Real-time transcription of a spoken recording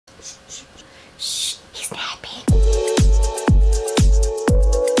Shh, he's napping.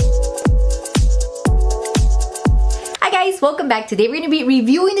 Hi guys, welcome back. Today we're gonna be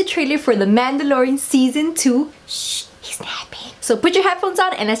reviewing the trailer for The Mandalorian Season 2. Shh, he's napping. So put your headphones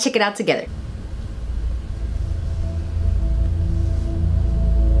on and let's check it out together.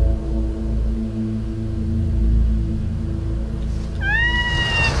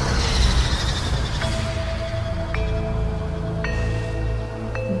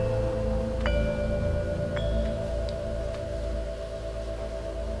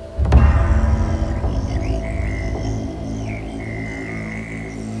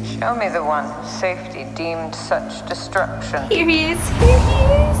 Show me the one whose safety deemed such destruction. Here he is, here he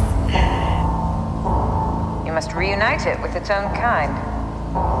is. You must reunite it with its own kind.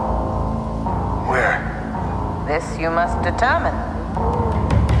 Where? This you must determine.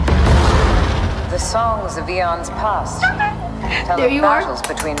 The songs of eons past tell There of you are. battles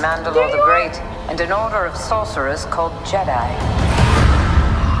between Mandalore the Great and an order of sorcerers called Jedi.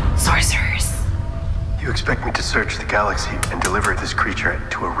 Sorcerers. You expect me to search the galaxy and deliver this creature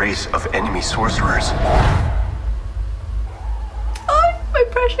to a race of enemy sorcerers? Oh, my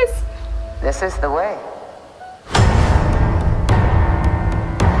precious. This is the way.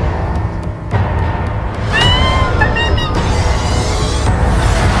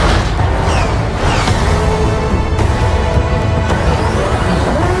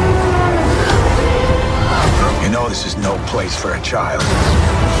 You know this is no place for a child.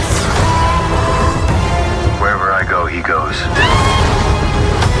 Wherever I go, he goes.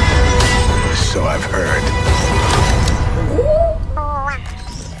 So I've heard.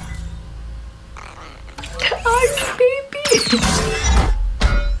 Oh, baby.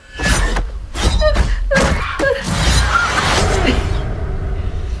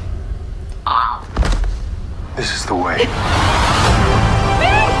 This is the way.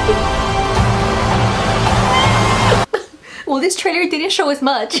 Well, this trailer didn't show us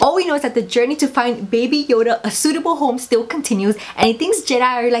much. All we know is that the journey to find Baby Yoda a suitable home still continues, and he thinks Jedi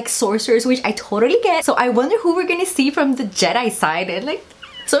are like sorcerers, which I totally get. So I wonder who we're gonna see from the Jedi side, and like,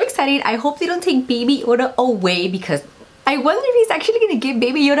 so excited. I hope they don't take Baby Yoda away, because I wonder if he's actually gonna give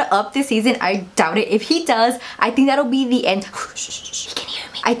Baby Yoda up this season. I doubt it. If he does, I think that'll be the end. He can hear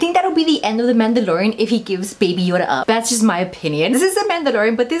me. I think that'll be the end of The Mandalorian if he gives Baby Yoda up. That's just my opinion. This is The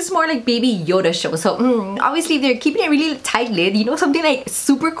Mandalorian, but this is more like Baby Yoda show. So obviously they're keeping it really tight-lipped. You know, something like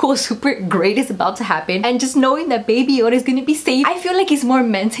super cool, super great is about to happen. And just knowing that Baby Yoda is gonna be safe, I feel like he's more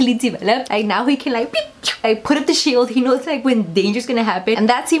mentally developed. Like now he can like beep, like put up the shield. He knows like when danger's gonna happen. And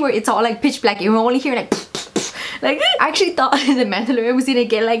that scene where it's all like pitch black and we're only hearing like like, I actually thought The Mandalorian was gonna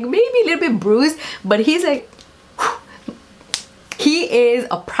get like maybe a little bit bruised, but he's like, he is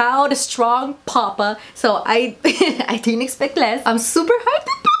a proud, strong papa. So I didn't expect less. I'm super hyped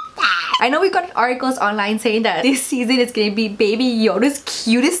about that. I know we got articles online saying that this season is gonna be Baby Yoda's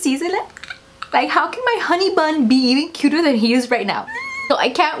cutest season. Like, how can my honey bun be even cuter than he is right now? So I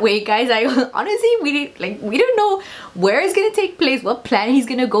can't wait, guys. I honestly, we don't know where it's gonna take place, what planet he's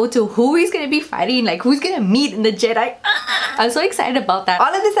gonna go to, who he's gonna be fighting, like who's gonna meet in the Jedi. I'm so excited about that.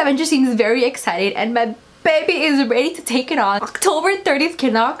 All of this Avengers seems very excited, and my baby is ready to take it on. October 30th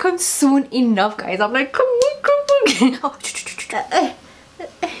cannot come soon enough, guys. I'm like, come on, come on. Oh,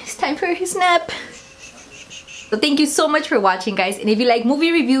 it's time for his nap. So thank you so much for watching, guys, and if you like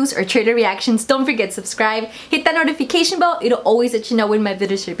movie reviews or trailer reactions, don't forget to subscribe, hit that notification bell. It'll always let you know when my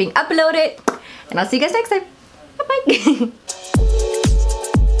videos are being uploaded, and I'll see you guys next time. Bye bye.